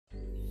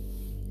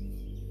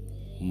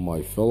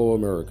My fellow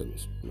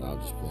Americans. Nah,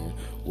 I'm just playing.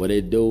 What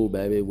it do,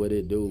 baby? What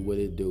it do,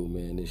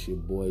 man? It's your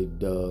boy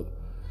Dub.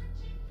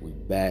 We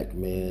back,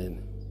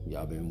 man.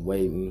 Y'all been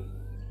waiting.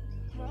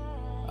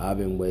 I've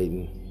been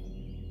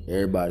waiting.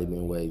 Everybody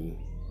been waiting.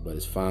 But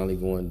it's finally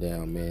going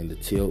down, man. The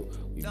Tilt.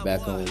 We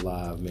back on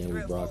live, man.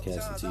 We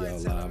broadcasting to y'all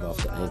live off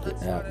the Anchor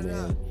app,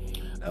 man.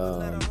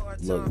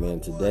 Look,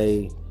 man,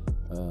 today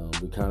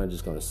we kind of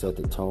just going to set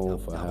the tone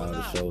for how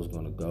the show's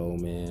going to go,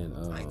 man.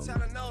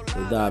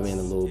 We'll dive in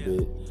a little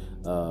bit.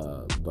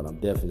 But I'm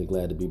definitely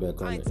glad to be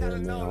back on the air,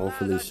 man.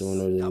 Hopefully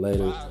sooner than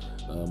later.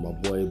 My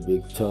boy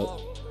Big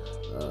Tuck,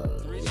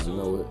 you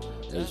know it,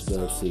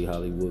 HWC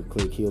Hollywood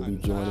Click, he'll be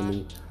joining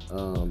me.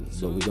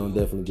 But we're gonna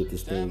definitely get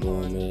this thing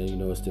going, man. You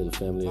know, it's still a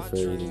family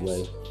affair either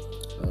way.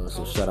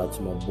 So shout out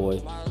to my boy.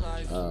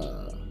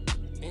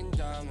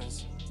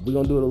 We're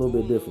gonna do it a little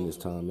bit different this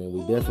time, man.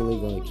 We definitely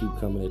gonna keep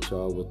coming at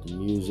y'all with the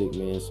music,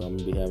 man. So I'm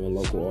gonna be having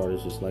local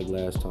artists just like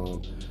last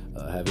time.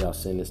 Have y'all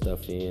sending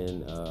stuff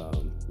in,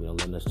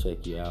 letting us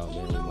check you out,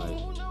 man.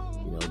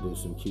 We might, do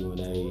some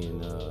Q&A,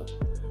 and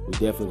we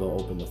definitely gonna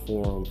open the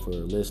forum for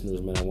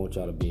listeners, man. I want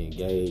y'all to be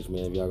engaged,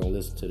 man. If y'all gonna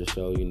listen to the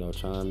show,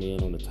 chime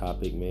in on the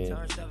topic, man.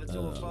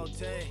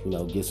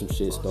 Get some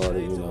shit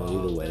started,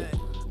 either way.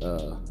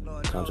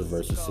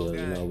 Controversy sells,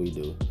 we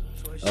do.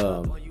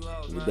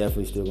 We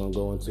definitely still gonna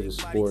go into the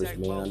sports,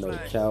 man. I know the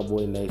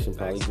Cowboy Nation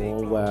probably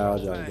going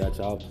wild. Y'all got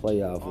y'all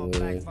playoff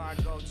win.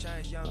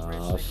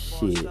 Oh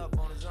shit,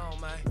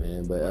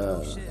 man. But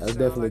that's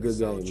definitely a good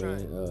game,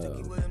 man.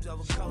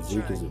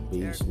 Zeke is a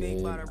beast,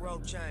 man.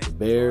 The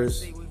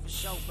Bears,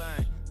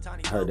 I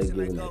heard they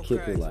giving that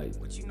kicker like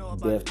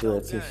death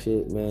threats and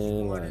shit,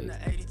 man. Like,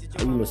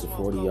 how you miss a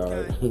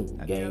 40-yard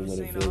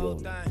game-winning field goal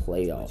in the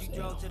playoffs at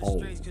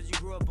home?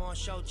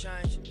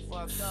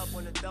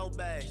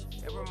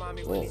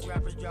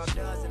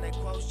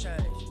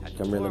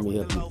 Come here, let me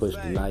help you push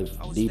the knife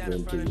deeper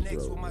into your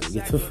throat, man.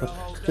 Get the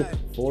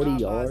 40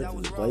 yards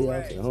in the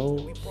playoffs at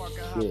home?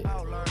 Shit.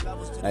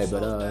 Hey,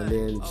 but, and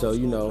then, so,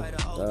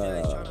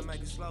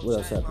 what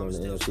else happened on the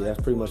NFC?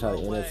 That's pretty much how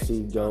the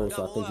NFC goes.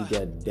 So I think you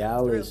got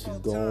Dallas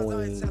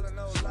going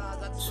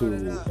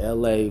to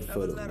LA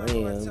for the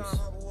Rams.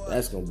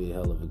 That's going to be a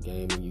hell of a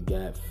game. And you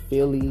got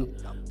Philly, the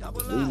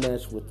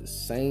rematch with the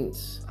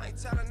Saints.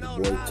 Your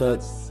boy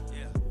Tuck,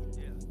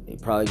 he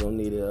probably going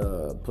to need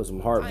to put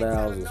some heart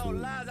valves and some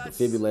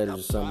defibrillators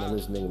or something on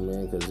this nigga,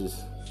 man, because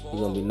he's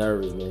going to be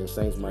nervous, man.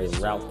 Saints might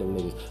rout them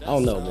niggas. I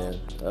don't know, man.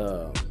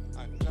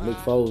 Nick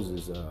Foles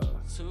is, I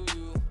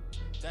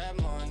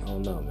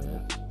don't know,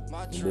 man.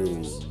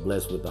 He's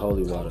blessed with the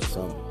holy water or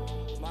something.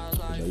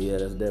 But yeah,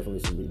 that's definitely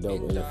some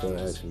dope NFL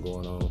action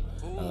going on.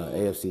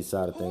 AFC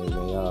side of things,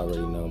 man, y'all already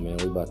know, man.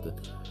 We about to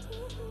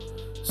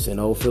send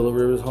old Phillip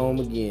Rivers home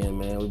again,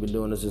 man. We've been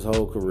doing this his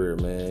whole career,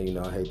 man.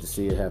 I hate to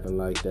see it happen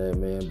like that,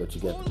 man. But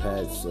you got the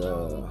Pats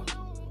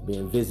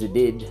being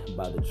visited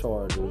by the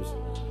Chargers,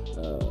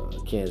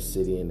 Kansas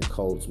City, and the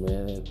Colts,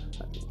 man.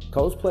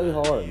 Colts play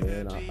hard,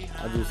 man. I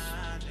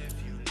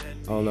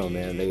don't know,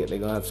 man. They're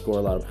going to have to score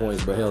a lot of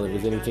points. But hell, if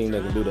there's any team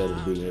that can do that,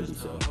 it'll be Indy.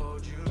 So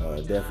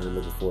definitely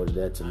looking forward to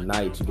that.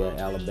 Tonight, you got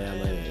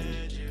Alabama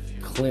and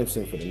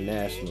Clemson for the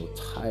national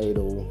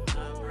title. I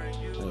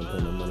ain't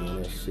putting no money on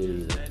that shit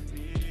either.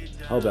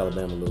 I hope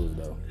Alabama lose,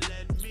 though.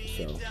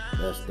 So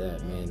that's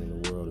that, man,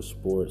 in the world of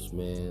sports,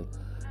 man.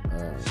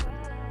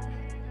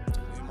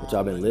 What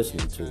y'all been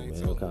listening to,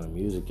 man? What kind of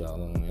music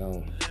y'all on?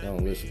 Y'all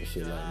don't listen to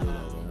shit like me,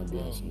 though, man. I be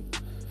on some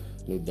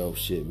new dope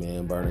shit,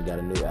 man. Burner got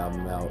a new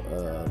album out.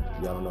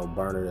 Y'all don't know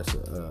Burner, that's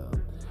a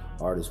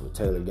artist with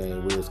Taylor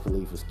Gang, Wiz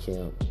Khalifa's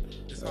Camp.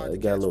 They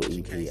got a little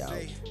EP out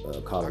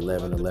called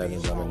 1111.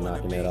 I've been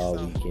knocking that all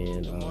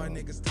weekend.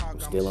 I'm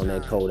still on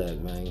that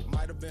Kodak, man.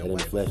 That in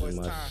the flesh is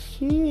my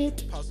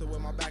shit. Just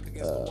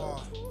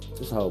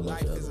a whole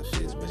bunch of other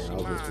shit, man. I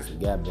was listening to some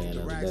Gap Band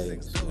the other day,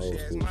 some old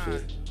school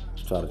shit.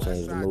 Just try to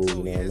change the mood, you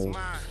know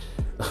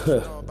what I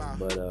mean?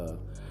 But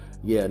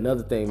yeah,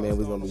 another thing, man,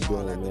 we're gonna be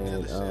doing,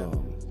 man.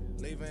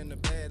 I'm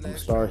gonna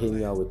start hitting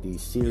y'all with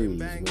these series,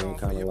 man,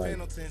 kind of like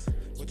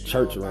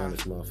church around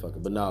this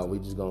motherfucker. But no, we're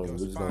just gonna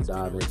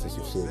dive into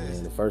some shit,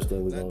 man. The first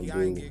thing we're gonna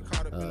do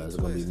is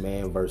gonna be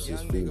man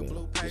versus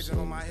female. Just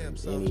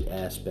in any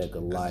aspect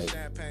of life,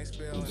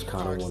 we just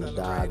kind of want to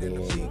dive in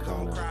and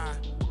kind of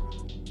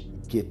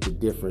get the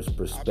different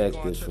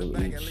perspectives from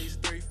each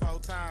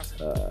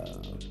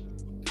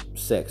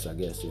sex, I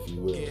guess, if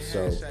you will.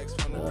 So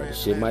the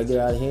shit might get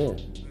out of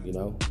hand,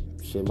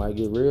 Shit might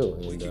get real,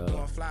 and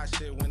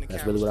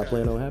that's really what I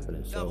plan on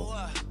happening. So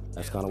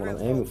that's kind of what I'm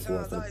aiming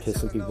for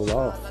pissing people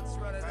off.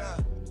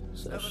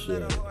 So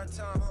shit,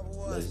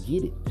 let's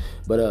get it.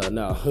 But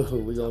no,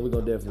 we're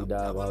gonna definitely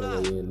dive all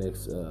the way in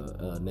next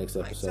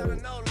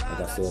episode. Like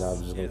I said, I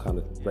was just gonna kind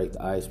of break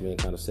the ice, man,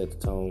 kind of set the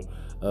tone.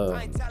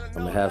 I'm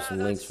gonna have some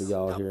links for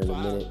y'all here in a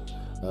minute.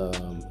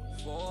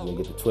 We'll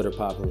get the Twitter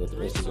popping, get the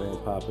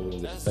Instagram popping, we'll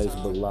get the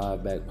Facebook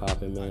Live back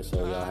popping, man. So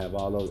y'all have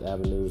all those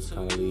avenues to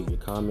kind of leave your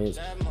comments.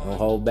 Don't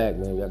hold back,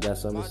 man. If y'all got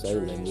something to say,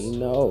 let me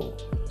know.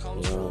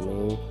 You know what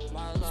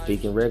I mean?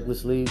 Speaking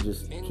recklessly,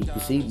 just keep your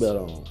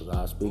seatbelt on, because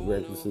I'll speak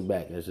recklessly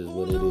back. That's just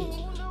what it is.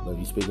 But if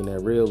you're speaking that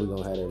real, we're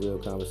going to have that real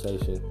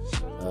conversation.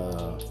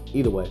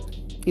 Either way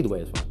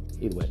is fine.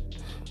 Either way.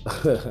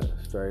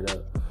 Straight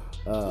up.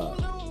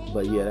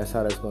 But yeah, that's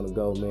how that's gonna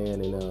go,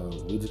 man.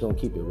 And we just gonna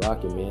keep it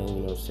rocking, man. You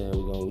know what I'm saying?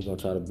 We're gonna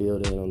try to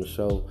build in on the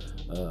show.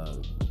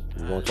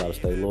 We're gonna try to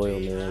stay loyal,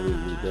 man.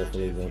 We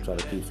definitely gonna try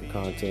to keep some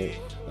content,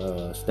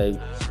 stay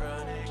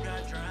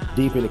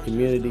deep in the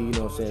community, you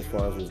know what I'm saying, as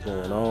far as what's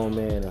going on,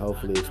 man, and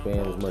hopefully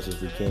expand as much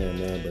as we can,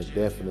 man. But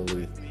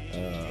definitely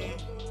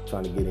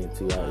trying to get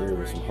into y'all ear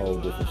with some whole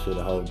different shit,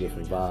 a whole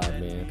different vibe,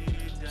 man.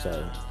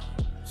 So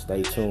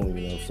stay tuned,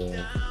 you know what I'm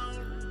saying?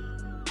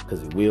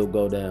 Because it will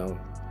go down.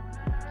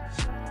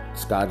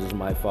 Sky just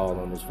might fall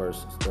on this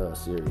first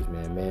series,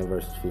 man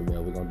versus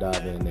female. We're going to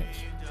dive in next.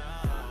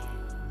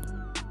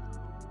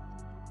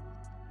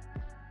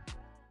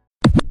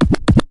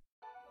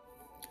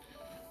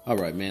 All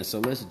right, man, so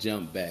let's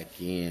jump back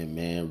in,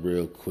 man,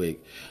 real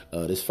quick.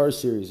 This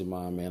first series of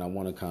mine, man, I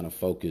want to kind of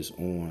focus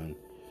on,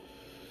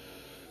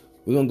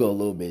 we're going to go a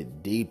little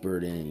bit deeper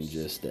than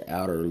just the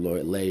outer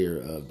layer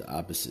of the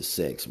opposite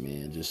sex,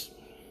 man. Just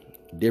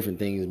different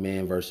things,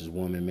 man versus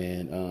woman,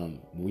 man.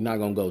 We're not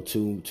gonna go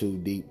too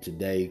deep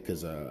today,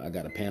 because I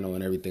got a panel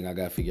and everything I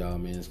got for y'all,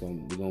 man.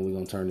 We're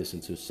gonna turn this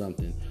into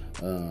something.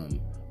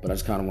 But I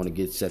just kind of want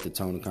to set the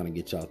tone and kind of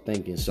get y'all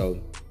thinking.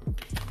 So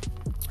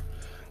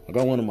I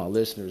got one of my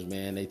listeners,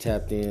 man. They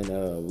tapped in.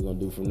 We're gonna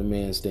do from the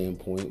man's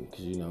standpoint,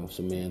 because you know it's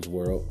a man's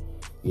world.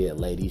 Yeah,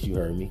 ladies, you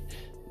heard me.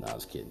 No, I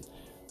was kidding.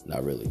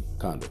 Not really,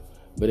 kinda.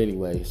 But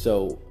anyway,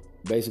 so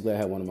basically, I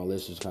had one of my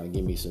listeners kind of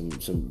give me some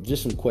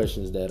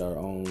questions that are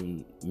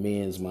on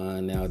men's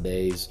mind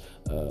nowadays.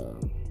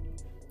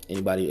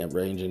 Anybody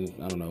ranging,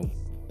 I don't know,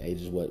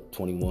 ages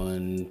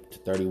 21 to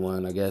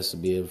 31, I guess, to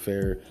be a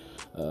fair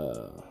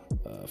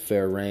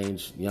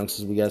range.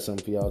 Youngsters, we got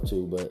something for y'all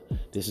too, but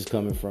this is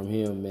coming from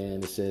him,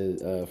 man. It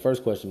says,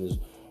 first question is,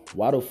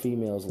 why do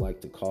females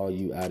like to call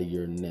you out of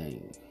your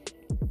name?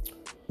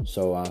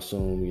 So I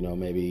assume, you know,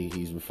 maybe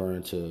he's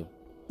referring to,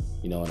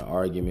 you know, in an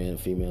argument,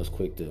 a female's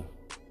quick to,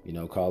 you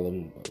know, call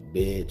him a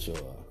bitch or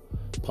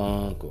a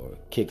punk or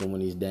kick him when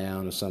he's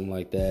down or something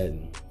like that.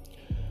 And,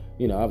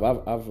 you know,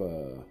 I've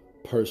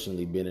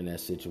personally been in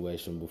that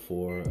situation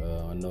before.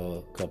 I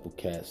know a couple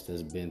cats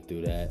that's been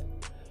through that.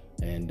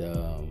 And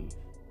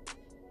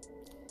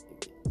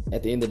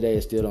at the end of the day,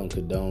 I still don't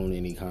condone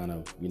any kind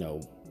of, you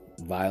know,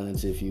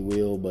 violence, if you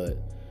will. But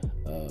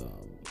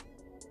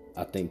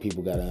I think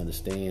people got to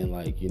understand,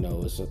 like, you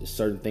know, it's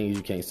certain things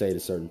you can't say to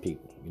certain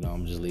people. You know,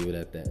 I'm just leave it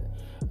at that.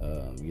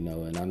 You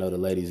know, and I know the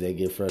ladies, they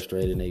get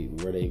frustrated and they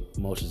wear their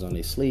emotions on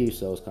their sleeve,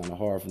 so it's kind of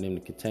hard for them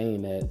to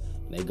contain that.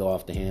 And they go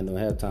off the handle.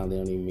 Half the time they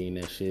don't even mean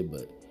that shit,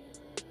 but,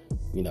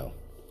 you know,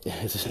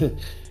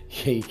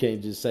 you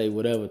can't just say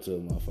whatever to a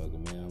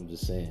motherfucker, man. I'm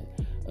just saying.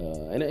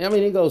 And I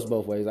mean, it goes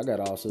both ways. I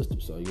got all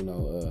sisters, so, you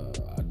know,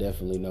 I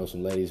definitely know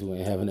some ladies who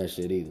ain't having that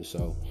shit either.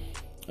 So,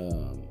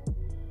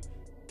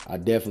 I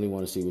definitely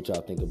want to see what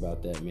y'all think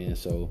about that, man.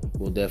 So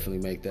we'll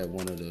definitely make that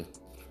one of the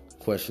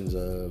questions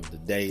of the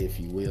day, if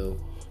you will.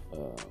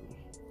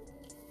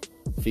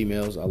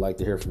 Females, I'd like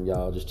to hear from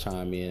y'all. Just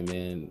chime in,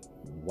 man.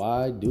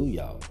 Why do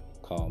y'all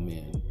call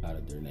men out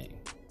of their name?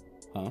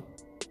 Huh?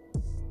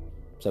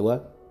 Say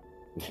what?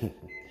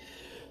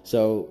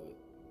 So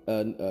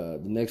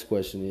the next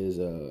question is,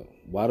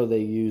 why do they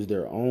use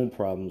their own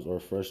problems or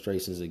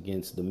frustrations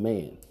against the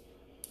man?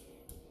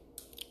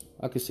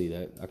 I could see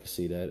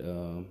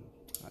that.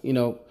 You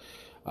know,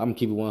 I'm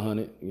keeping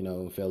 100. You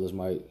know, fellas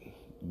might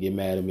get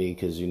mad at me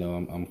because, you know,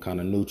 I'm kind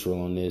of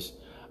neutral on this.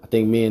 I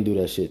think men do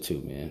that shit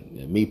too,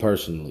 man. Me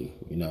personally,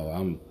 you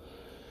know,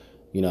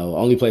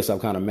 only place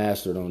I've kind of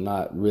mastered on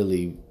not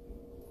really,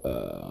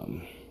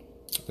 I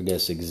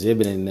guess,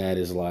 exhibiting that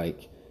is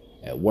like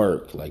at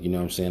work. Like, you know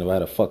what I'm saying? If I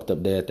had a fucked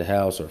up day at the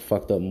house or a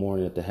fucked up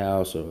morning at the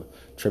house or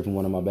tripping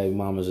one of my baby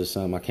mamas or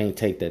something, I can't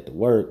take that to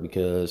work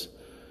because,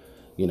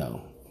 you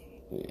know,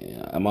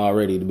 I'm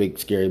already the big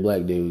scary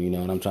black dude, you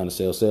know, and I'm trying to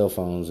sell cell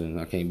phones, and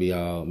I can't be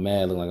all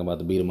mad looking like I'm about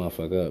to beat a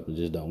motherfucker up. It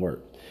just don't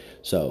work.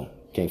 So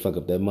can't fuck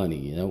up that money,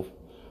 you know.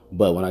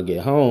 But when I get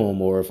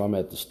home, or if I'm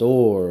at the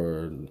store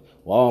or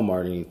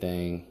Walmart or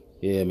anything,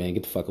 yeah, man,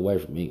 get the fuck away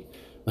from me.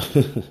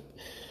 For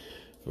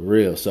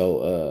real.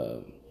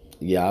 So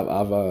yeah,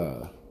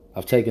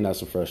 I've taken out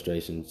some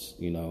frustrations,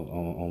 you know,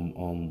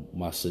 on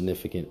my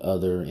significant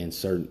other in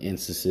certain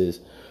instances.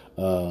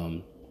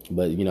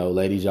 But, you know,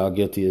 ladies, y'all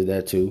guilty of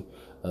that too.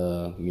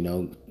 You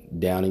know,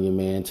 downing your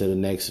man to the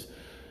next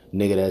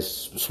nigga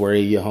that's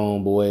swearing your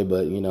homeboy,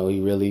 but, you know, he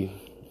really,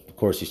 of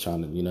course he's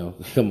trying to, you know,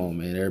 come on,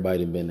 man. Everybody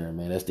done been there,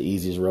 man. That's the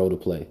easiest role to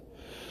play.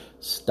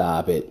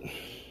 Stop it.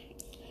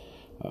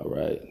 All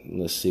right,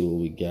 let's see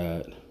what we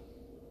got.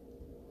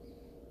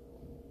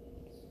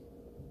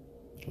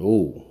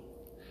 Ooh.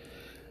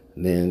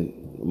 And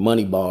then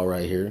Moneyball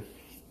right here.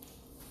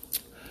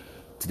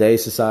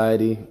 today's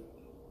society,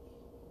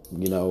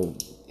 you know,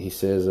 he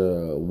says,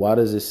 why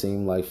does it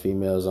seem like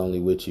females only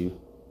with you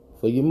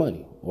for your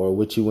money or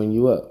with you when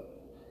you up?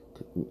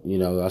 You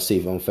know, I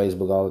see on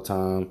Facebook all the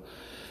time,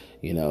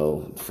 you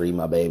know, free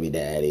my baby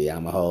daddy,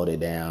 I'ma hold it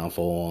down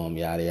for him,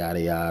 yada,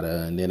 yada,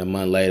 yada. And then a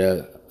month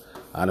later,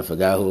 I done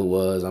forgot who it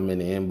was. I'm in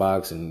the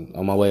inbox and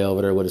on my way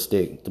over there with a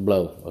stick to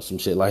blow or some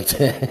shit like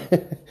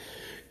that.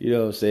 You know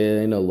what I'm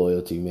saying? Ain't no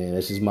loyalty, man.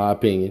 That's just my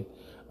opinion.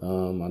 I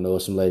know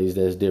some ladies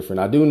that's different.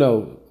 I do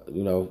know,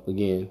 you know,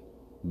 again,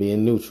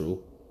 being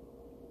neutral,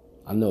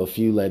 I know a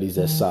few ladies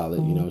that's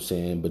solid, you know what I'm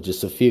saying? But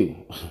just a few.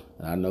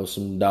 I know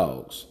some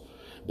dogs.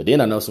 But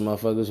then I know some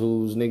motherfuckers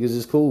whose niggas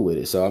is cool with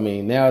it. So, I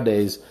mean,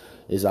 nowadays,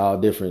 it's all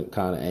different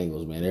kind of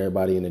angles, man.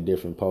 Everybody in a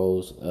different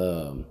pose.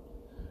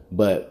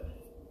 But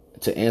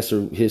to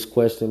answer his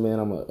question, man,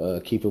 I'm going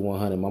to keep it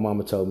 100. My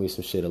mama told me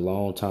some shit a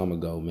long time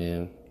ago,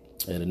 man.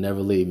 And it'll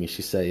never leave me.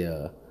 She say,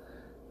 I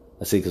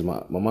see, because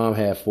my mom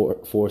had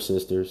four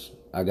sisters.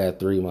 I got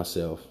 3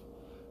 myself.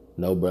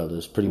 No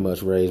brothers. Pretty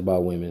much raised by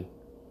women.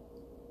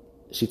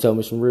 She told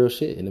me some real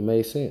shit, and it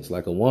made sense.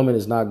 Like, a woman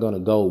is not going to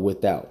go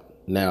without.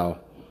 Now,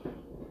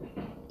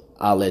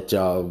 I'll let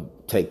y'all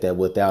take that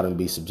without and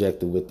be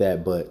subjective with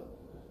that, but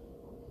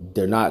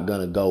they're not going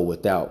to go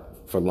without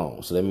for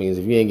long. So that means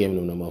if you ain't giving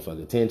them no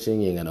motherfucking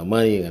attention, you ain't got no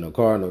money, you ain't got no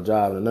car, no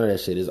job, none of that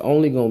shit, it's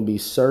only going to be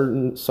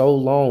so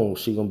long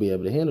she going to be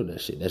able to handle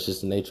that shit. That's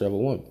just the nature of a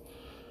woman.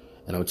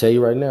 And I'm going to tell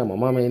you right now, my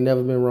mama ain't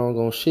never been wrong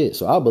on shit.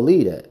 So I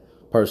believe that,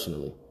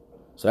 personally.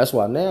 So that's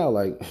why now,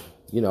 like,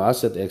 you know, I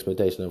set the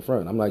expectation up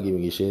front. I'm not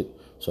giving you shit.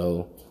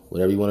 So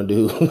whatever you want to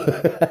do.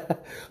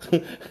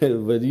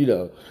 But, you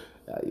know,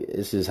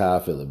 it's just how I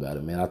feel about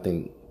it, man. I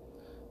think,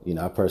 you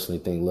know, I personally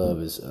think love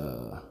is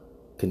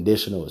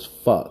conditional as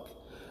fuck.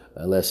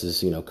 Unless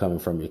it's, you know, coming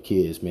from your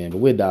kids, man. But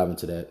we'll dive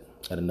into that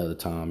at another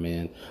time,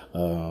 man.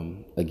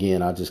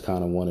 Again, I just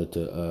kind of wanted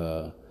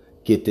to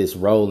get this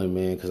rolling,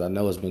 man, because I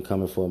know it's been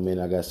coming for a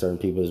minute. I got certain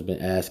people that's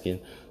been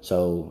asking.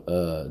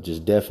 So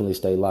just definitely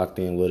stay locked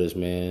in with us,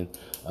 man.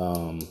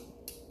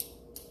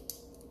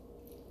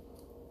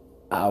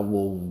 I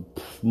will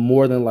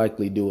more than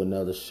likely do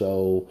another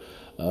show.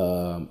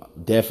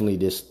 Definitely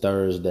this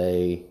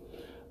Thursday.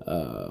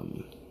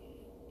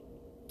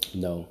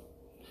 No.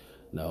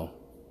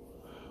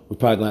 We're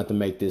probably going to have to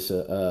make this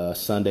a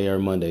Sunday or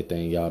Monday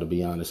thing, y'all, to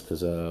be honest,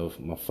 because of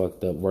my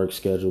fucked up work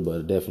schedule,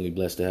 but definitely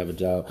blessed to have a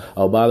job.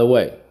 Oh, by the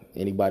way,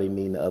 anybody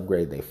needing to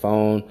upgrade their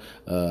phone,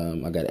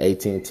 I got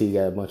AT&T,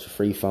 got a bunch of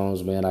free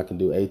phones, man. I can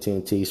do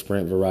AT&T,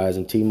 Sprint,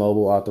 Verizon,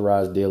 T-Mobile,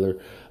 authorized dealer.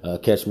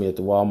 Catch me at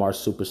the Walmart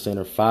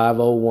Supercenter,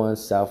 501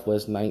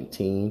 Southwest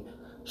 19th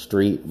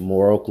Street,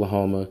 Moore,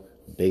 Oklahoma.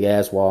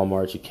 Big-ass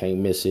Walmart. You can't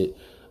miss it.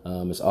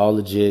 It's all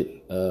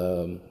legit.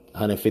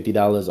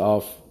 $150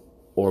 off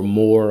or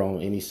more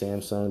on any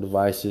Samsung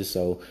devices.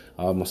 So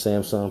all my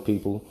Samsung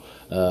people,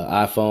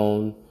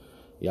 iPhone,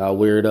 y'all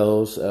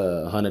weirdos,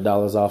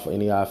 $100 off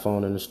any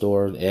iPhone in the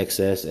store,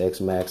 XS,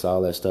 X Max,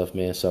 all that stuff,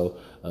 man. So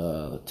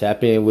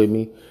tap in with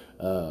me.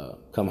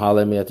 Come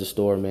holler at me at the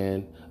store,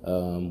 man.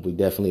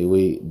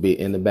 We be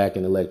in the back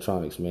in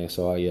electronics, man.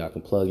 So yeah, I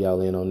can plug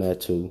y'all in on that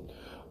too.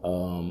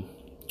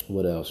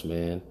 What else,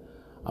 man?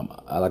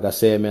 Like I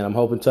said, man, I'm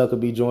hoping Tuck will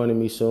be joining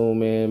me soon,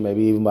 man.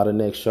 Maybe even by the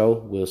next show.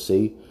 We'll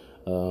see.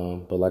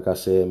 But like I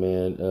said,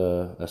 man,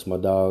 that's my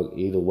dog.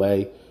 Either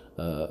way,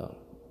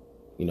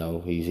 you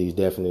know, he's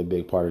definitely a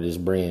big part of this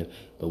brand.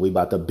 But we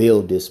about to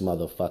build this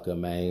motherfucker,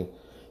 man.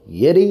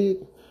 You dig?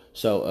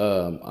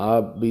 So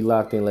I'll be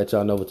locked in, let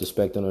y'all know what to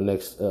expect on the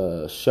next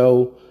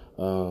show.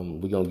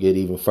 We're going to get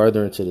even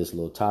further into this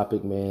little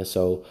topic, man.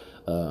 So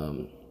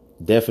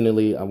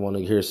definitely I want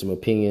to hear some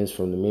opinions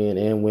from the men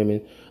and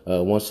women.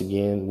 Once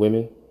again,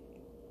 women,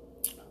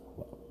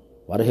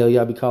 why the hell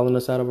y'all be calling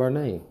us out of our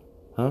name?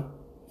 Huh?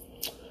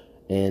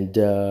 And,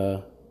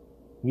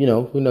 you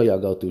know, we know y'all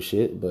go through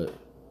shit, but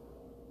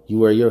you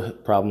wear your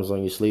problems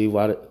on your sleeve.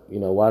 Why do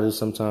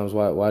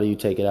you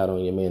take it out on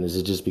your man? Is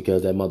it just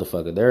because that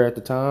motherfucker there at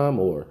the time,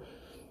 or,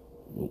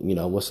 you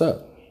know, what's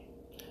up?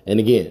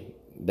 And again,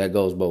 that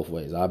goes both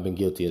ways. I've been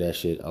guilty of that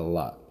shit a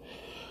lot.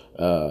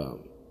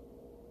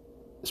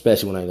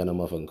 Especially when I ain't got no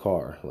motherfucking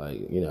car. Like,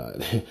 you know,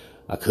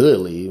 I could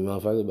leave,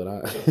 motherfucker,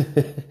 but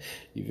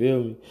you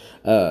feel me?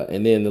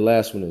 And then the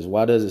last one is,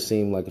 why does it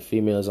seem like a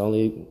female is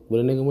only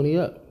with a nigga when he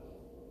up?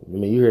 I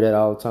mean, you hear that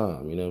all the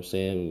time, you know what I'm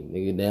saying?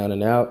 Nigga down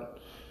and out,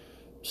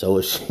 so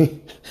is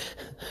she.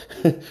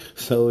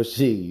 So is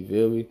she, you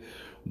feel me?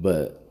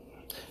 But,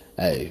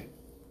 hey,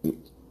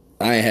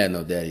 I ain't had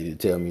no daddy to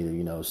tell me to,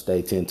 you know,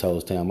 stay 10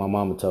 toes down. My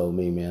mama told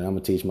me, man, I'm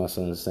going to teach my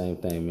son the same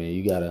thing, man.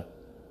 You got to,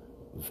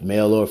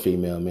 male or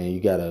female, man, you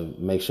got to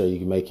make sure you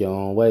can make your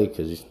own way,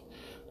 because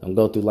don't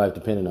go through life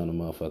depending on the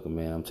motherfucker,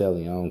 man. I'm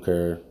telling you, I don't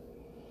care.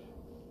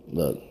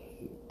 Look,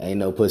 ain't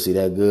no pussy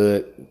that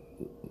good.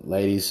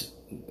 Ladies,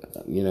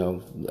 you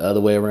know, the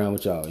other way around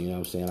with y'all, you know what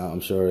I'm saying?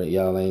 I'm sure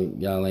y'all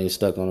ain't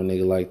stuck on a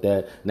nigga like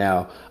that.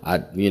 Now,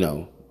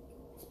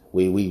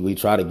 we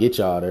try to get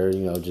y'all there,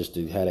 you know, just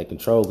to have that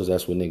control, because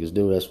that's what niggas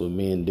do. That's what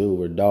men do.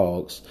 We're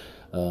dogs,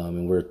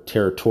 and we're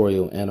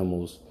territorial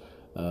animals.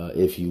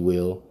 if you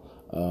will.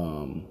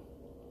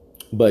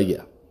 But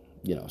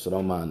yeah, so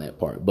don't mind that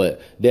part.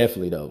 But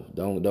definitely though,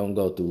 don't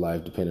go through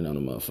life depending on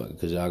the motherfucker,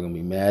 because y'all gonna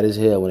be mad as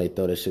hell when they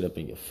throw that shit up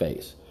in your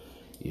face.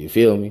 You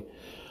feel me?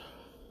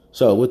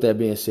 So with that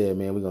being said,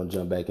 man, we're going to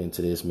jump back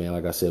into this, man.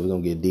 Like I said, we're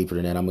going to get deeper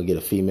than that. I'm going to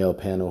get a female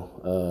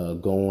panel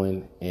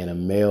going and a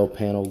male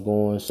panel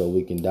going so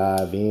we can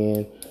dive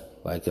in.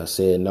 Like I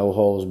said, no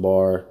holds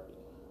bar.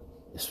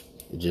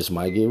 It just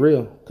might get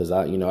real because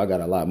I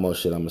got a lot more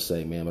shit I'm going to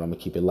say, man, but I'm going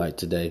to keep it light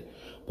today.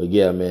 But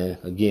yeah, man,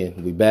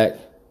 again, we back.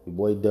 Your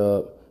boy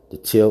Dub, The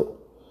Tilt.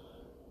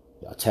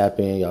 Y'all tap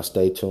in. Y'all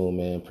stay tuned,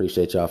 man.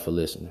 Appreciate y'all for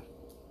listening.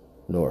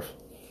 North.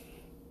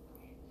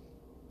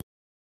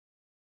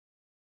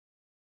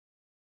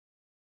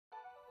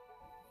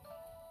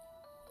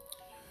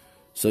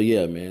 So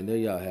yeah, man, there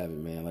y'all have it,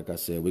 man. Like I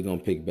said, we're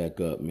gonna pick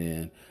back up,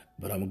 man.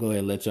 But I'm gonna go ahead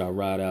and let y'all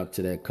ride out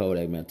to that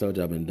Kodak, man. I told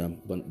y'all I've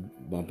been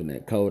bumping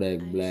that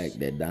Kodak Black,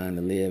 that Dying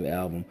to Live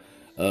album.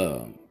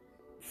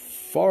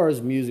 Far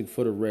as music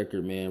for the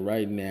record, man,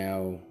 right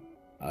now,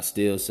 I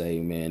still say,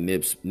 man,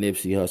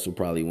 Nipsey Hussle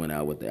probably went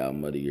out with the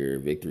album of the year.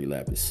 Victory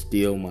Lap is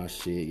still my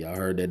shit. Y'all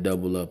heard that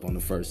double up on the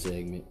first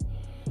segment.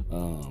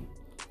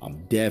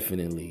 I'm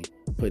definitely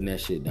putting that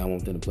shit down. I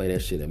want them to play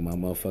that shit at my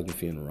motherfucking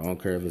funeral. I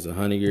don't care if it's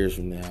 100 years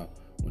from now.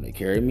 When they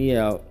carry me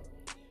out,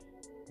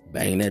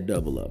 bang that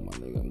double up, my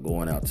nigga. I'm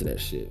going out to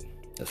that shit.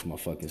 That's my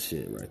fucking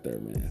shit right there,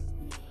 man.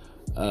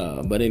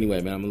 But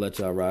anyway, man, I'm gonna let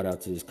y'all ride out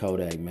to this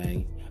Kodak,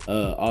 man.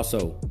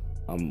 Also,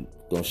 I'm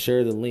gonna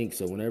share the link,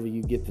 so whenever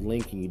you get the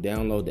link and you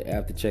download the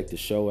app to check the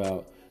show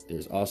out,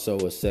 there's also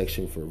a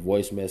section for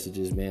voice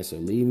messages, man. So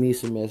leave me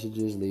some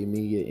messages, leave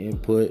me your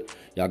input.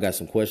 Y'all got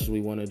some questions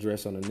we want to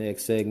address on the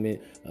next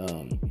segment.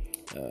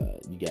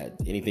 You got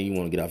anything you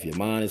want to get off your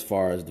mind as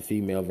far as the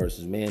female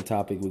versus man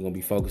topic? We're going to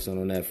be focusing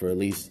on that for at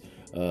least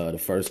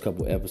the first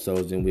couple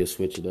episodes, then we'll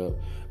switch it up.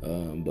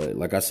 But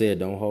like I said,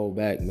 don't hold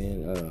back,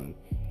 man.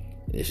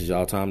 This is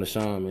y'all time to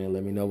shine, man.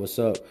 Let me know what's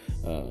up.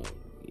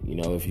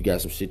 If you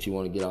got some shit you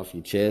want to get off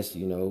your chest,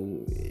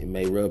 it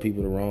may rub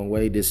people the wrong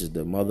way. This is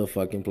the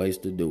motherfucking place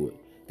to do it.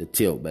 The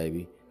Tilt,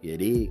 baby. You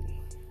dig?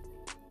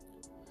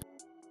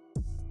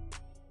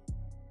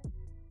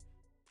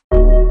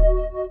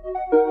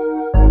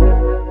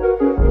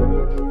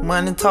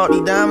 Money talk,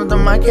 these diamonds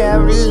on my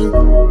cavity.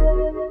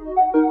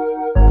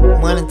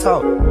 Money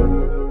talk.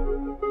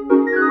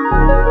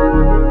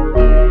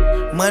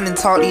 Money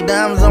talk, these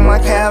diamonds on my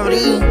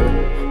cavity.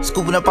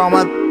 Scooping up all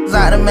my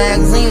out the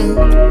magazine.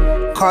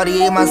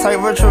 Cartier, my sight,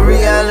 virtual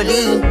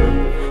reality.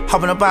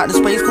 Hopping up out the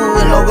space cool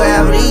with no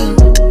gravity.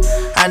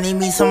 I need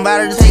me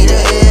somebody to take the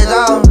edge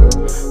off.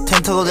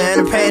 10 toes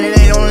in the pain and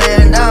they don't let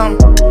it down.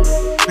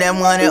 That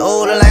money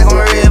older like I'm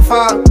a red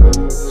fox.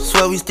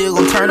 Swear we still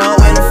gon' turn up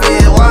when the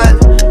Fed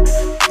watch.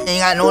 Ain't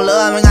got no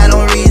love, ain't got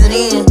no reason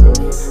in.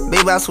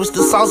 Baby, I switch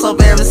the sauce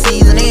up every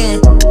season in.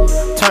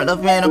 Turned up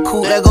in a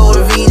coupe that go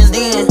to Venus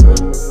then.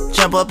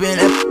 Jump up in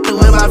that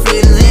with my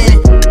feelings in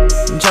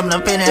it. Jumping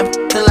up in that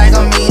like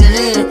I'm meaning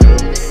it.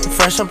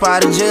 Fresh up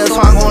out of jail, so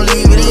I'm gon'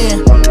 leave it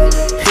in.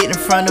 Hitting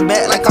front and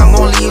back like I'm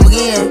gon' leave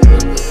again.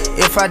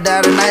 If I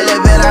die tonight, that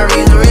bet I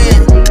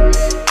resurrect.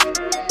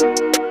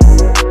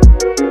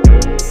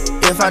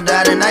 If I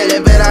die tonight,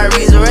 that bet I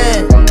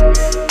resurrect.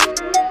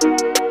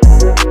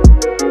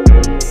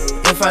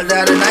 If I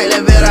die tonight,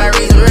 that bet I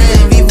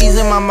resurrect. VV's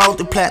in my mouth,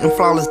 the platinum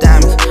flawless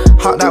diamonds.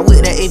 Hopped out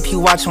with that AP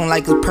watch on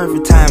like it's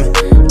perfect timing.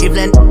 If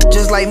that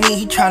just like me,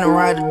 he tryna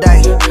ride or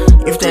die.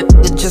 If that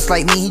just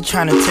like me, he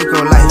tryna take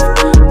her life.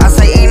 I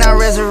say, ain't I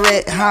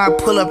resurrect how I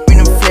pull up in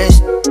the flesh?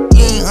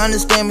 You ain't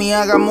understand me,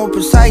 I got more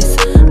precise.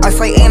 I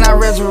say, ain't I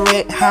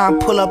resurrect how I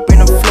pull up in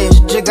the flesh?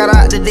 Just got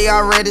out the day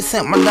already,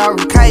 sent my dog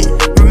a kite.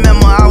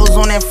 Remember, I was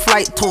on that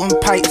flight, toting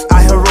pipes.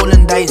 I heard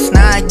rolling dice.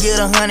 Now I get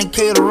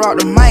 100K to rock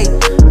the mic.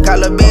 Got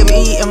lil' baby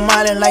eating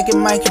Molly like it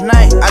Mike and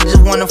Night. I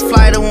just wanna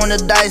fly to one to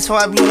die, so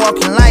I be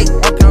walking light.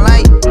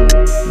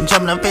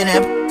 Jumping up in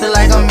that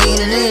like I'm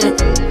meaning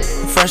it.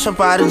 Fresh up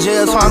out of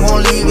jail, so I'm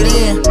gon' leave it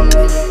in.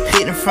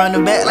 Hitting front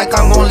and back like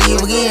I'm gon'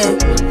 leave again.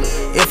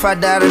 If I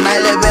die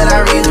tonight, that bet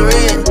I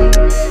resurrect.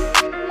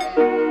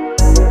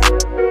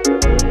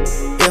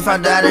 If I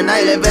die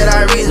tonight, that bet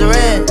I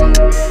resurrect.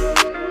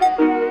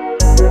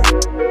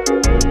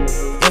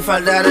 If I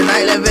die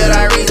tonight, that bet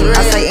I resurrect.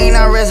 I say, ain't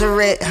I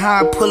resurrect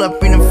how I pull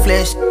up in the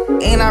flesh?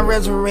 Ain't I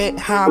resurrect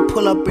how I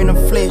pull up in the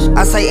flesh?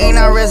 I say, ain't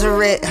I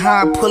resurrect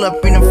how I pull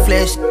up in the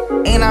flesh?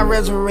 Ain't I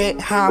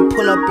resurrect how I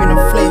pull up in the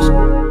flesh?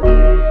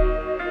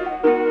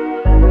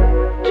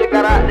 Just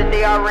got out the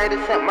day already,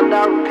 sent my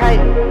dog a kite.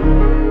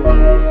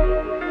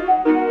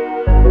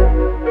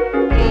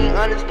 You ain't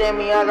understand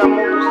me, I got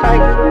more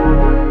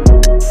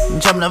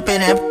precise. Jumping up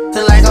in that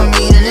like I'm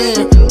meaning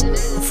it.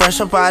 Fresh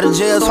up out of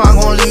jail, so I'm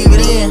gon' leave it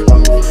in.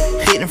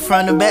 Hitting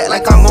front and back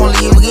like I'm gon'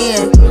 leave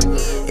again.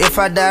 If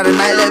I die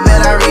tonight, that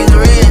bet I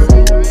resurrect.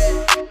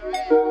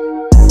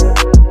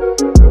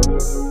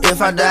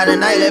 If I die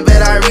tonight, that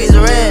bet I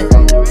resurrect.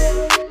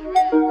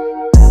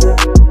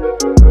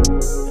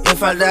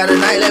 If I die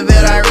tonight, that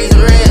bet I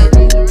resurrect.